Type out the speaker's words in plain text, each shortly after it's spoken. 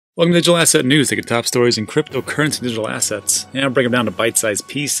Welcome to Digital Asset News, taking top stories in cryptocurrency digital assets. And I'll break them down to bite-sized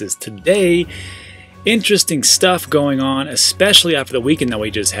pieces. Today, interesting stuff going on, especially after the weekend that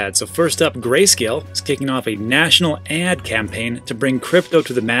we just had. So first up, Grayscale is kicking off a national ad campaign to bring crypto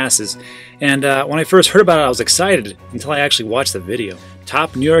to the masses. And when I first heard about it, I was excited until I actually watched the video.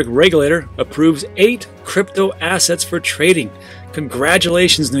 Top New York regulator approves 8 crypto assets for trading.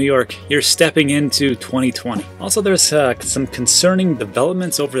 Congratulations, New York. You're stepping into 2020. Also, there's some concerning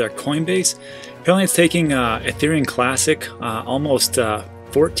developments over at Coinbase. Apparently, it's taking Ethereum Classic almost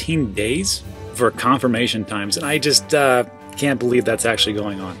 14 days for confirmation times. And I just can't believe that's actually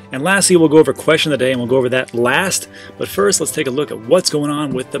going on. And lastly, we'll go over question of the day, and we'll go over that last. But first, let's take a look at what's going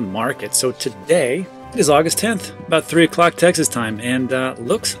on with the market. So today, it is August 10th, about 3 o'clock Texas time, and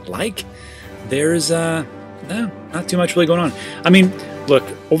looks like there's not too much really going on. I mean, look,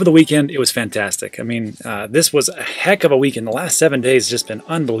 over the weekend, it was fantastic. I mean, this was a heck of a weekend. The last 7 days has just been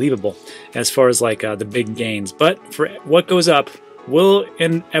unbelievable as far as like the big gains. But for what goes up will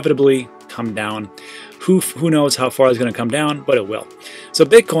inevitably come down. Who knows how far it's going to come down, but it will. So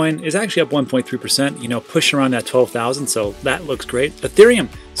Bitcoin is actually up 1.3%, pushing around that 12,000, so that looks great. Ethereum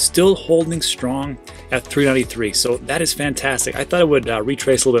still holding strong at 393, so that is fantastic. I thought it would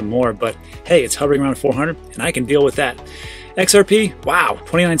retrace a little bit more, but hey, it's hovering around 400, and I can deal with that. XRP, wow,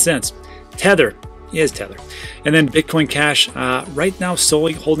 29 cents. Tether is Tether. And then Bitcoin Cash, right now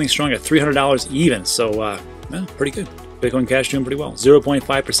solely holding strong at $300 even, so well, pretty good. Bitcoin Cash doing pretty well,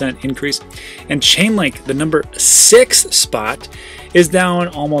 0.5% increase. And Chainlink, the number 6 spot, is down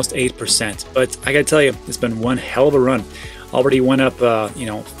almost 8%. But I gotta tell you, it's been one hell of a run. Already went up,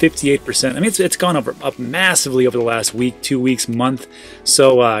 58%. I mean, it's gone up massively over the last week, 2 weeks, month.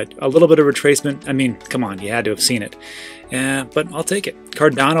 So a little bit of retracement. I mean, come on, you had to have seen it. But I'll take it.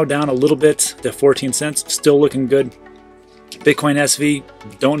 Cardano down a little bit to 14 cents, still looking good. Bitcoin SV,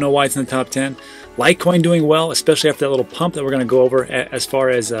 don't know why it's in the top 10. Litecoin doing well, especially after that little pump that we're going to go over as far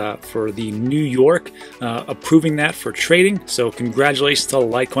as for the New York, approving that for trading. So congratulations to all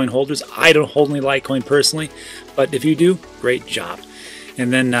the Litecoin holders. I don't hold any Litecoin personally, but if you do, great job.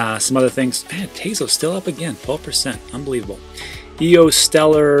 And then some other things. Man, Teso's still up again, 12%. Unbelievable. EO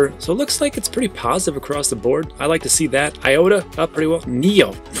Stellar, so it looks like it's pretty positive across the board. I like to see that. IOTA up pretty well.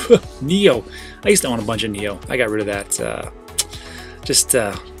 NEO, NEO. I used to own a bunch of NEO. I got rid of that.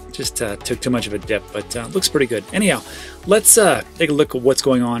 Just took too much of a dip, but looks pretty good. Anyhow, let's take a look at what's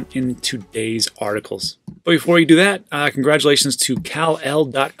going on in today's articles. But before we do that, congratulations to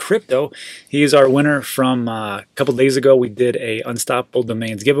CalL.crypto. He is our winner from a couple days ago. We did a Unstoppable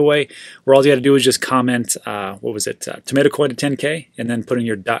Domains giveaway where all you had to do was just comment, what was it, tomato coin to 10K, and then put in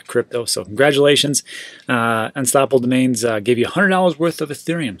your .crypto. So congratulations. Unstoppable Domains gave you $100 worth of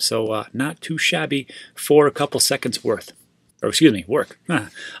Ethereum, so not too shabby for a couple seconds worth. Or excuse me, work.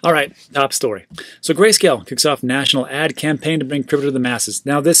 All right, top story. So Grayscale kicks off national ad campaign to bring crypto to the masses.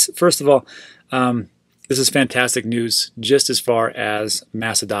 Now this, first of all, this is fantastic news just as far as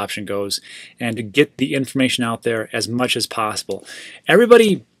mass adoption goes and to get the information out there as much as possible.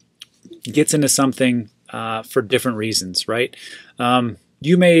 Everybody gets into something for different reasons, right?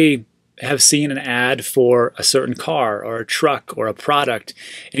 You may have seen an ad for a certain car or a truck or a product,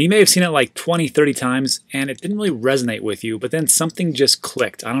 and you may have seen it like 20, 30 times, and it didn't really resonate with you, but then something just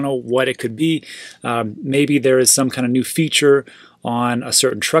clicked. I don't know what it could be. Maybe there is some kind of new feature on a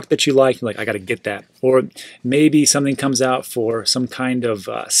certain truck that you like. You're like, I got to get that. Or maybe something comes out for some kind of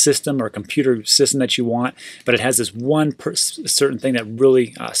system or computer system that you want, but it has this one certain thing that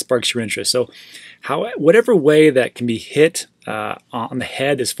really sparks your interest. So whatever way that can be hit on the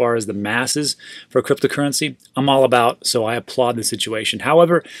head as far as the masses for cryptocurrency, I'm all about, so I applaud the situation.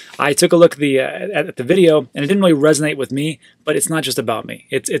 However, I took a look at the video, and it didn't really resonate with me, but it's not just about me.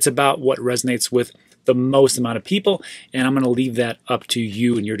 It's about what resonates with the most amount of people, and I'm going to leave that up to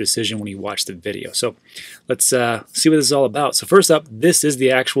you and your decision when you watch the video. So let's see what this is all about. So first up, this is the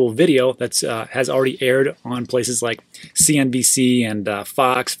actual video that has already aired on places like CNBC and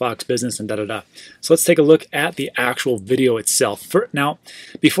Fox Business, and da-da-da. So let's take a look at the actual video itself. Now,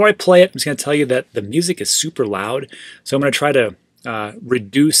 before I play it, I'm just going to tell you that the music is super loud, so I'm going to try to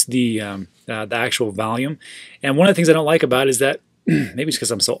reduce the actual volume. And one of the things I don't like about it is that maybe it's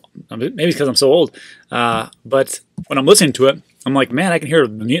because I'm so old, but when I'm listening to it, I'm like, man, I can hear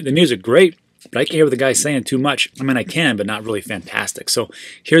the music great, but I can't hear what the guy's saying too much. I mean, I can, but not really fantastic. So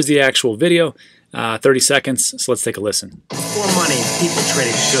here's the actual video, 30 seconds. So let's take a listen. Before money, people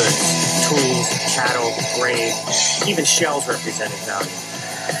traded goods, tools, cattle, grain, even shells represented value.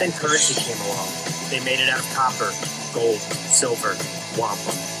 Then currency came along. They made it out of copper, gold, silver,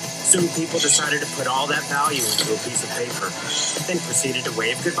 wampum. Soon people decided to put all that value into a piece of paper, then proceeded to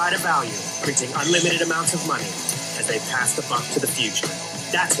wave goodbye to value, printing unlimited amounts of money as they passed the buck to the future.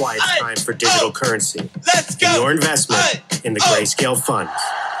 That's why it's time for digital currency. Let's go! And your investment in the Grayscale funds.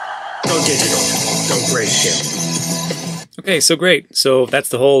 Go digital. Go Grayscale. Okay, so great. So that's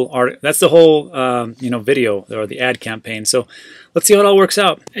the whole art. That's the whole video or the ad campaign. So let's see how it all works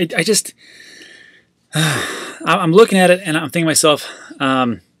out. I'm looking at it and I'm thinking to myself,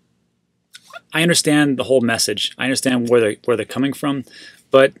 I understand the whole message. I understand where they're coming from,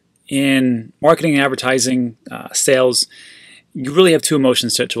 but in marketing and advertising, sales, you really have two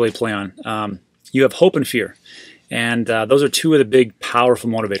emotions to really play on. You have hope and fear. And those are two of the big, powerful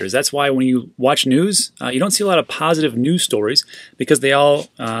motivators. That's why when you watch news, you don't see a lot of positive news stories because they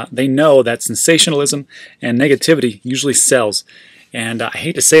know that sensationalism and negativity usually sells. And I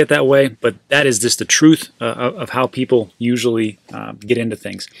hate to say it that way, but that is just the truth of how people usually get into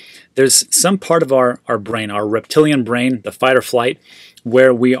things. There's some part of our brain, our reptilian brain, the fight or flight,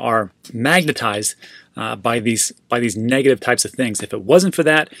 where we are magnetized by these negative types of things. If it wasn't for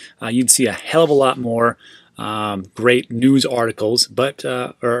that, you'd see a hell of a lot more great news articles, but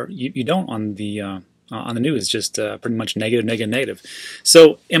you don't on the news. It's just pretty much negative.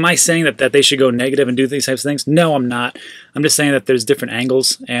 So am I saying that they should go negative and do these types of things? No, I'm not. I'm just saying that there's different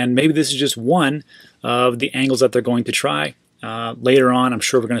angles, and maybe this is just one of the angles that they're going to try. Later on, I'm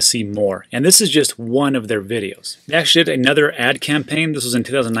sure we're going to see more. And this is just one of their videos. They actually did another ad campaign. This was in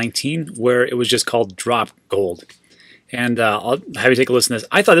 2019, where it was just called Drop Gold. And I'll have you take a listen to this.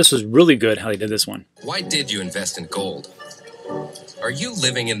 I thought this was really good how they did this one. Why did you invest in gold? Are you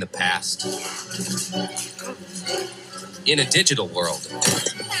living in the past? In a digital world,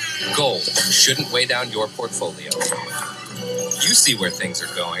 gold shouldn't weigh down your portfolio. You see where things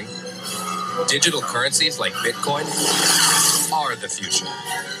are going. Digital currencies like Bitcoin are the future.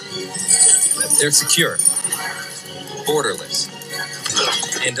 They're secure, borderless,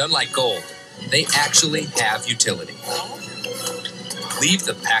 and unlike gold, they actually have utility. Leave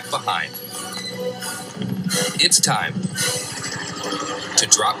the pack behind. It's time to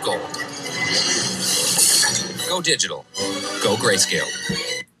drop gold. Go digital. Go Grayscale.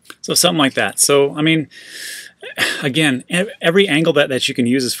 So something like that. So, I mean, again, every angle that you can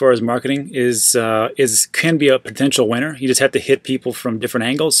use as far as marketing can be a potential winner. You just have to hit people from different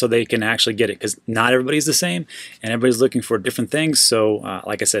angles so they can actually get it, because not everybody's the same and everybody's looking for different things. So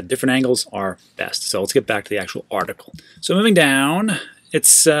like I said, different angles are best. So let's get back to the actual article. So moving down, it's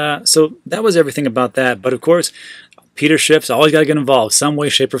so that was everything about that. But of course, Peter Schiff's always got to get involved some way,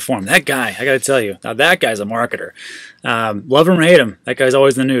 shape, or form. That guy, I got to tell you, now that guy's a marketer. Love him or hate him, that guy's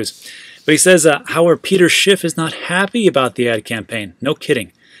always in the news. But he says, however, Peter Schiff is not happy about the ad campaign. No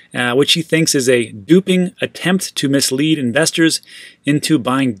kidding. Which he thinks is a duping attempt to mislead investors into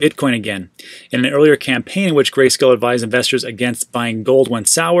buying Bitcoin again. In an earlier campaign in which Grayscale advised investors against buying gold went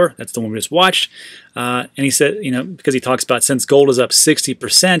sour, that's the one we just watched, and he said, because he talks about since gold is up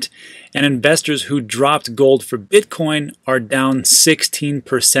 60%, and investors who dropped gold for Bitcoin are down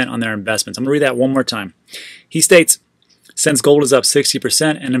 16% on their investments. I'm going to read that one more time. He states, since gold is up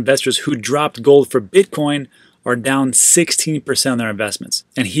 60% and investors who dropped gold for Bitcoin are down 16% on their investments.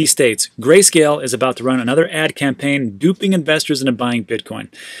 And he states, Grayscale is about to run another ad campaign duping investors into buying Bitcoin.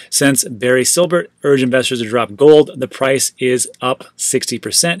 Since Barry Silbert urged investors to drop gold, the price is up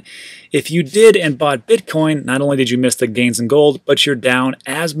 60%. If you did and bought Bitcoin, not only did you miss the gains in gold, but you're down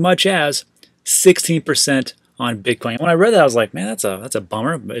as much as 16% on Bitcoin. When I read that, I was like, man, that's a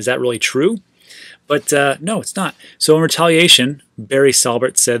bummer. Is that really true? But no, it's not. So in retaliation, Barry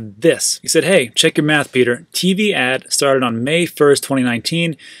Silbert said this. He said, hey, check your math, Peter. TV ad started on May 1st,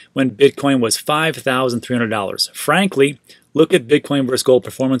 2019, when Bitcoin was $5,300. Frankly, look at Bitcoin versus gold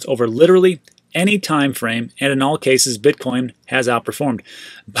performance over literally any time frame, and in all cases, Bitcoin has outperformed.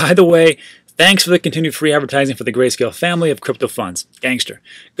 By the way, thanks for the continued free advertising for the Grayscale family of crypto funds. Gangster.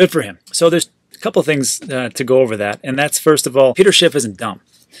 Good for him. So there's a couple of things to go over that, and that's, first of all, Peter Schiff isn't dumb.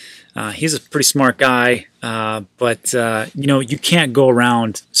 He's a pretty smart guy, but you can't go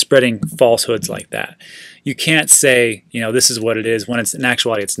around spreading falsehoods like that. You can't say, this is what it is when it's in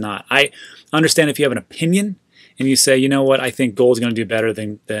actuality it's not. I understand if you have an opinion and you say, you know what, I think gold is going to do better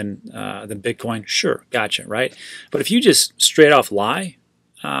than Bitcoin. Sure, gotcha, right? But if you just straight off lie,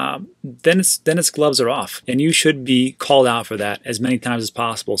 then its gloves are off, and you should be called out for that as many times as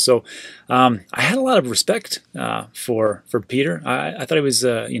possible. So I had a lot of respect for Peter. I thought he was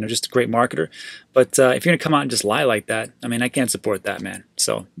just a great marketer. But if you're gonna come out and just lie like that, I mean, I can't support that, man.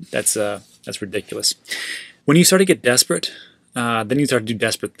 So that's ridiculous. When you start to get desperate, then you start to do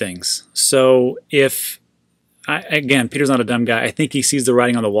desperate things. So if again, Peter's not a dumb guy. I think he sees the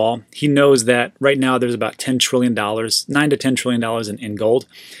writing on the wall. He knows that right now there's about $10 trillion, $9 to $10 trillion in gold.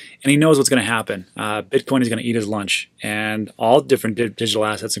 And he knows what's going to happen. Bitcoin is going to eat his lunch, and all different digital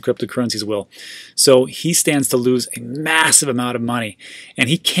assets and cryptocurrencies will. So he stands to lose a massive amount of money, and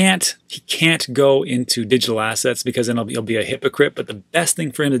he can't go into digital assets because then he'll be a hypocrite. But the best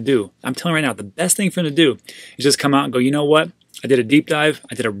thing for him to do, I'm telling you right now, the best thing for him to do is just come out and go, you know what? I did a deep dive.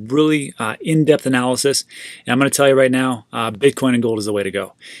 I did a really in-depth analysis, and I'm going to tell you right now, Bitcoin and gold is the way to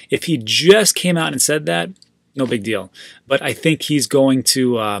go. If he just came out and said that, no big deal. But I think he's going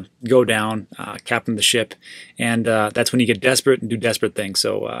to go down, captain the ship, and that's when you get desperate and do desperate things.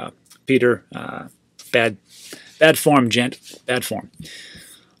 So Peter, bad form, gent, bad form.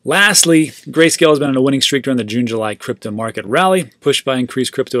 Lastly, Grayscale has been on a winning streak during the June-July crypto market rally, pushed by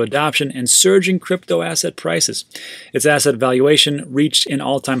increased crypto adoption and surging crypto asset prices. Its asset valuation reached an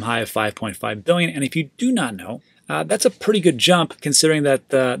all-time high of $5.5 billion, and if you do not know, that's a pretty good jump considering that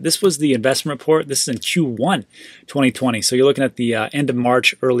this was the investment report. This is in Q1 2020. So you're looking at the end of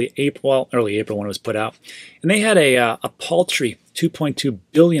March, early April when it was put out. And they had a paltry $2.2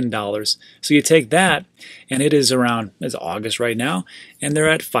 billion. So you take that, and it is around, it's August right now, and they're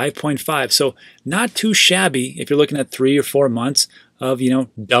at 5.5. So not too shabby if you're looking at 3 or 4 months of,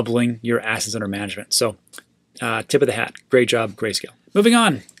 doubling your assets under management. So tip of the hat. Great job, Grayscale. Moving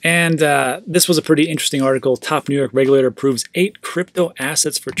on, and this was a pretty interesting article. Top New York regulator approves 8 crypto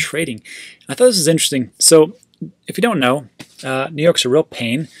assets for trading. I thought this was interesting. So if you don't know, New York's a real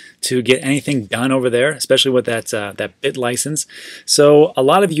pain to get anything done over there, especially with that BIT license. So a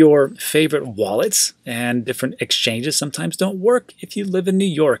lot of your favorite wallets and different exchanges sometimes don't work if you live in New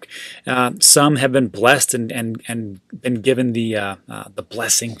York. Some have been blessed and been given the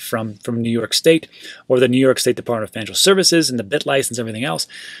blessing from New York State or the New York State Department of Financial Services and the BIT license and everything else.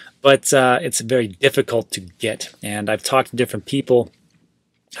 But it's very difficult to get. And I've talked to different people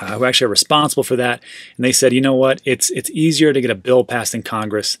who actually are responsible for that, and they said, you know what, it's easier to get a bill passed in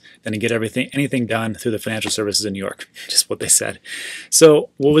Congress than to get anything done through the financial services in New York. Just what they said. So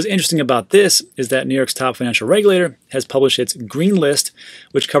what was interesting about this is that New York's top financial regulator has published its green list,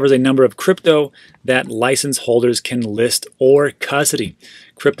 which covers a number of crypto that license holders can list or custody.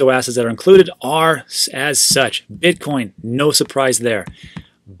 Crypto assets that are included are, as such, Bitcoin, no surprise there.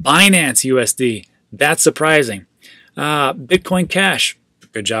 Binance USD, that's surprising. Bitcoin Cash,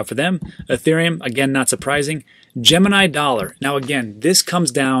 good job for them. Ethereum, again, not surprising. Gemini Dollar. Now, again, this comes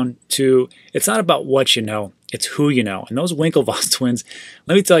down to, it's not about what you know, it's who you know. And those Winklevoss twins,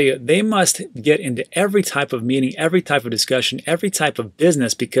 let me tell you, they must get into every type of meeting, every type of discussion, every type of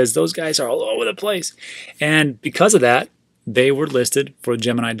business, because those guys are all over the place. And because of that, they were listed for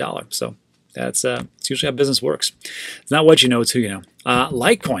Gemini Dollar. So that's usually how business works. It's not what you know, it's who you know.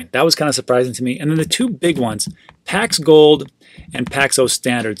 Litecoin, that was kind of surprising to me. And then the two big ones, Pax Gold and Paxos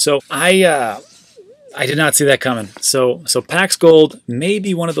Standard. So I did not see that coming. So Pax Gold may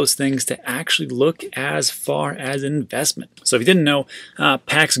be one of those things to actually look as far as an investment. So if you didn't know,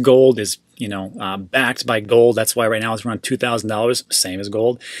 Pax Gold is backed by gold. That's why right now it's around $2,000, same as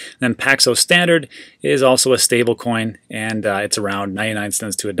gold. And then Paxos Standard is also a stable coin, and it's around 99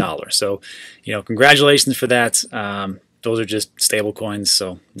 cents to $1. So, congratulations for that. Those are just stable coins,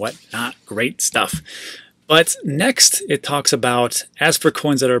 so whatnot. Great stuff. But next, it talks about, as for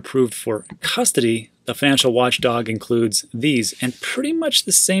coins that are approved for custody, the financial watchdog includes these, and pretty much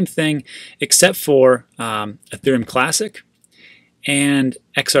the same thing, except for Ethereum Classic and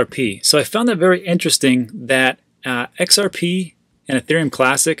XRP. So I found that very interesting that XRP and Ethereum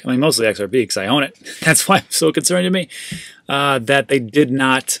Classic, I mean mostly XRP because I own it, that's why it's so concerning to me, that they did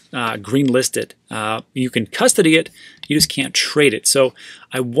not green list it. You can custody it, you just can't trade it. So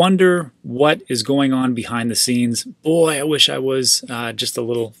I wonder what is going on behind the scenes. Boy, I wish I was just a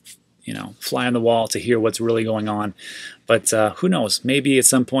little fly on the wall to hear what's really going on. But who knows? Maybe at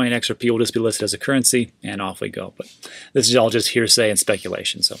some point XRP will just be listed as a currency and off we go. But this is all just hearsay and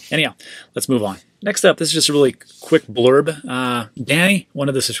speculation. So anyhow, let's move on. Next up, this is just a really quick blurb. Danny, one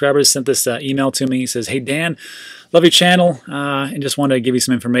of the subscribers, sent this email to me. He says, "Hey Dan, love your channel and just wanted to give you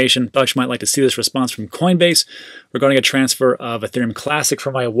some information. Thought you might like to see this response from Coinbase regarding a transfer of Ethereum Classic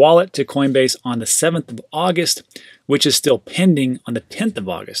from my wallet to Coinbase on the 7th of August, which is still pending on the 10th of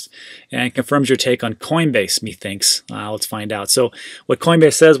August, and confirms your take on Coinbase, methinks." Let's find out. So what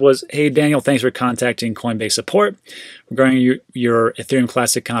Coinbase says was, "Hey Daniel, thanks for contacting Coinbase support regarding your Ethereum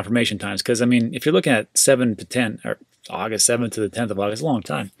Classic confirmation times." Because I mean, if you're looking at 7 to 10, or August 7th to the 10th of August, a long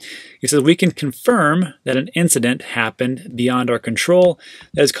time. He says, "We can confirm that an incident happened beyond our control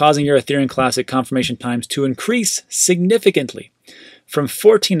that is causing your Ethereum Classic confirmation times to increase significantly from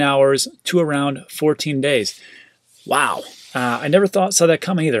 14 hours to around 14 days. Wow. I never saw that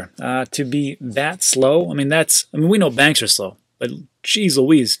coming either. To be that slow. I mean, we know banks are slow, but geez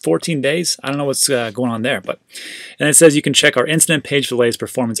Louise, 14 days? I don't know what's going on there. And it says you can check our incident page for the latest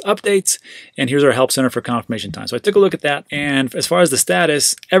performance updates, and here's our help center for confirmation time. So I took a look at that, and as far as the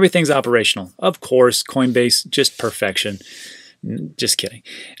status, everything's operational. Of course, Coinbase, just perfection. Just kidding.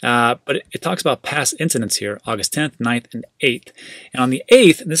 But it talks about past incidents here, August 10th, 9th, and 8th. And on the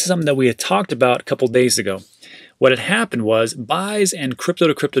 8th, and this is something that we had talked about a couple days ago, what had happened was buys and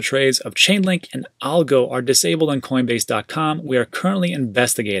crypto-to-crypto trades of Chainlink and Algo are disabled on Coinbase.com. We are currently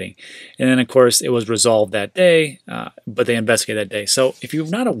investigating. And then, of course, it was resolved that day, but they investigated that day. So if you're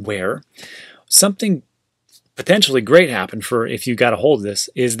not aware, something potentially great happened for if you got a hold of this,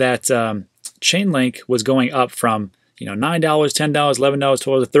 is that Chainlink was going up from $9, $10, $11,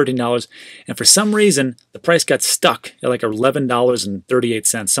 $12, $13, and for some reason the price got stuck at like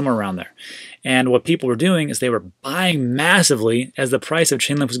 $11.38, somewhere around there. And what people were doing is they were buying massively as the price of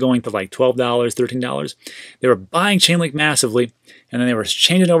Chainlink was going to like $12, $13. They were buying Chainlink massively, and then they were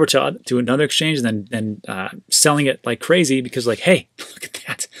changing over to another exchange and then selling it like crazy because like, hey, look at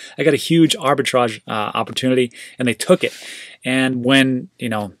that. I got a huge arbitrage opportunity, and they took it. And when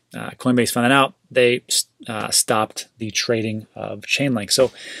Coinbase found that out, they stopped the trading of Chainlink.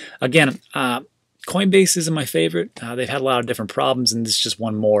 So again, Coinbase isn't my favorite. They've had a lot of different problems, and this is just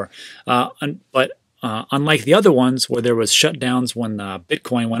one more. But unlike the other ones where there was shutdowns when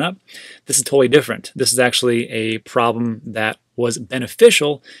Bitcoin went up, this is totally different. This is actually a problem that was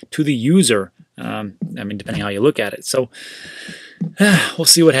beneficial to the user. I mean, depending how you look at it. So we'll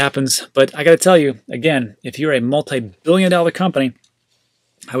see what happens. But I got to tell you, again, if you're a multi-billion-dollar company,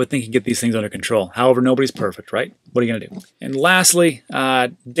 I would think you get these things under control. However, nobody's perfect, right? What are you going to do? And lastly,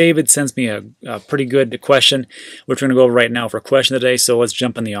 David sends me a pretty good question, which we're going to go over right now for a question today. So let's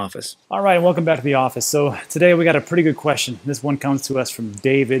jump in the office. All right, welcome back to the office. So today we got a pretty good question. This one comes to us from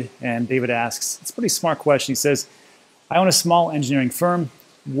David, and David asks, it's a pretty smart question. He says, I own a small engineering firm.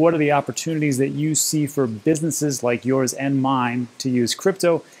 What are the opportunities that you see for businesses like yours and mine to use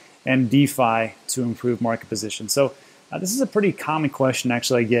crypto and DeFi to improve market position? So this is a pretty common question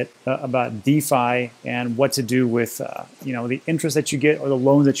actually I get about DeFi and what to do with the interest that you get or the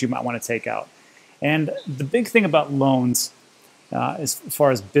loans that you might want to take out. And the big thing about loans as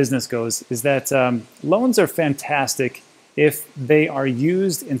far as business goes is that loans are fantastic if they are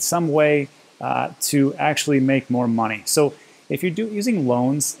used in some way to actually make more money. So if you're using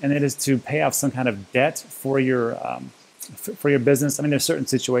loans and it is to pay off some kind of debt for your business, I mean, there's certain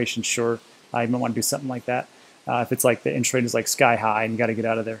situations, sure, you might want to do something like that. If it's like the interest rate is like sky high and you got to get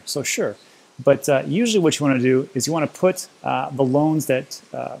out of there, so sure. But usually what you want to do is you want to put the loans that,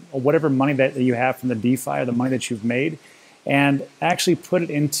 or whatever money that you have from the DeFi or the money that you've made, and actually put it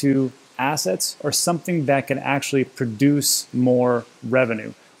into assets or something that can actually produce more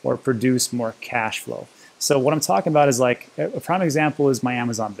revenue or produce more cash flow. So what I'm talking about is like, a prime example is my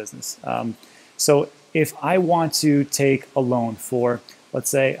Amazon business. So if I want to take a loan for, let's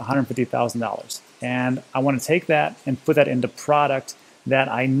say, $150,000, and I want to take that and put that into product that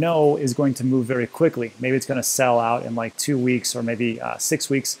I know is going to move very quickly. Maybe it's going to sell out in like 2 weeks or maybe 6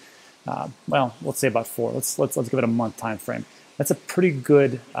 weeks. Well, let's say about 4. Let's give it a month time frame. That's a pretty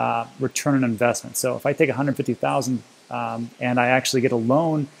good return on investment. So if I take $150,000 and I actually get a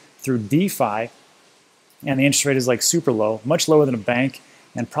loan through DeFi, and the interest rate is like super low, much lower than a bank,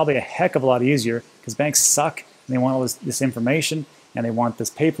 and probably a heck of a lot easier because banks suck and they want all this information and they want this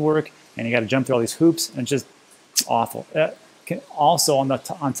paperwork, and you got to jump through all these hoops, and it's just awful. Also on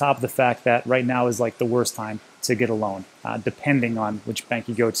top of the fact that right now is like the worst time to get a loan, depending on which bank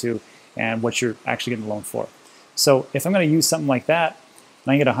you go to and what you're actually getting a loan for. So if I'm going to use something like that,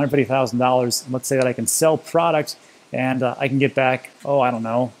 and I get $150,000, let's say that I can sell product and I can get back, I don't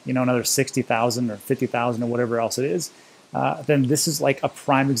know, another $60,000 or $50,000 or whatever else it is, then this is like a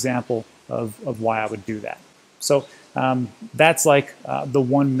prime example of why I would do that. So that's like the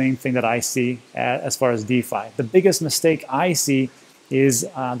one main thing that I see as far as DeFi. The biggest mistake I see is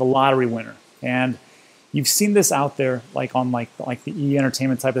the lottery winner. And you've seen this out there, like on like the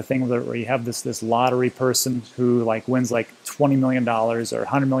e-entertainment type of thing, where you have this lottery person who like wins like $20 million or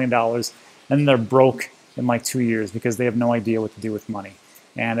 $100 million, and then they're broke in like 2 years because they have no idea what to do with money.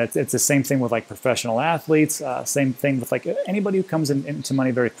 And it's the same thing with like professional athletes, same thing with like anybody who comes into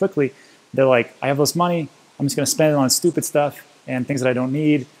money very quickly. They're like, I have this money, I'm just going to spend it on stupid stuff and things that I don't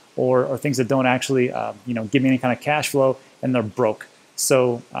need, or things that don't actually give me any kind of cash flow, and they're broke.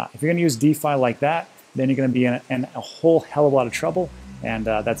 So if you're going to use DeFi like that, then you're going to be in a whole hell of a lot of trouble, and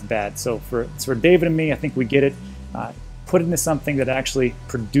that's bad. So for David and me, I think we get it. Put it into something that actually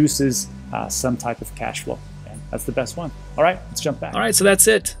produces some type of cash flow, and That's the best one. All right, let's jump back. All right, so that's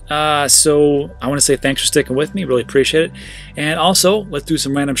it. So I want to say thanks for sticking with me. Really appreciate it. And also, let's do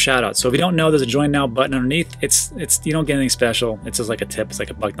some random shout outs. So if you don't know, there's a join now button underneath. It's you don't get anything special. It's just like a tip. It's like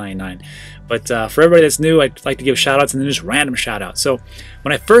 $1.99. But for everybody that's new, I'd like to give shout outs and then just random shout outs. So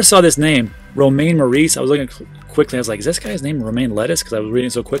when I first saw this name, Romain Maurice, I was looking quickly. I was like, is this guy's name Romain Lettuce? Because I was reading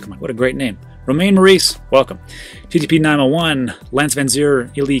so quick. I'm like, what a great name. Romain Maurice, welcome. TTP 901, Lance Van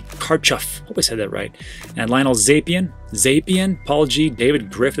Zier, Ili Karchuf, hope I said that right. And Lionel Zapian, Paul G,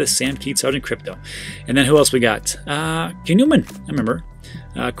 David Griffith, Sam Keat, Sergeant Crypto. And then who else we got? K. Newman, I remember.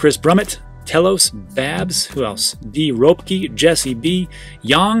 Chris Brummett, Telos, Babs, who else? D. Ropke, Jesse B,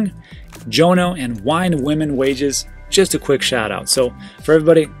 Young, Jono, and Wine Women Wages. Just a quick shout out. So for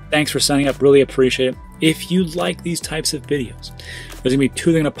everybody, thanks for signing up. Really appreciate it. If you like these types of videos, there's gonna be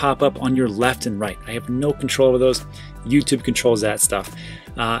two that are gonna pop up on your left and right. I have no control over those. YouTube controls that stuff.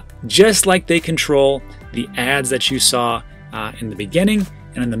 Just like they control the ads that you saw in the beginning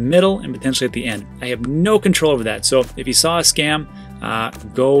and in the middle and potentially at the end. I have no control over that. So if you saw a scam,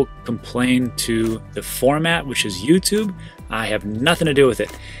 go complain to the format, which is YouTube. I have nothing to do with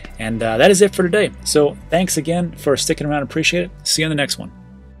it. And that is it for today. So thanks again for sticking around. Appreciate it. See you on the next one.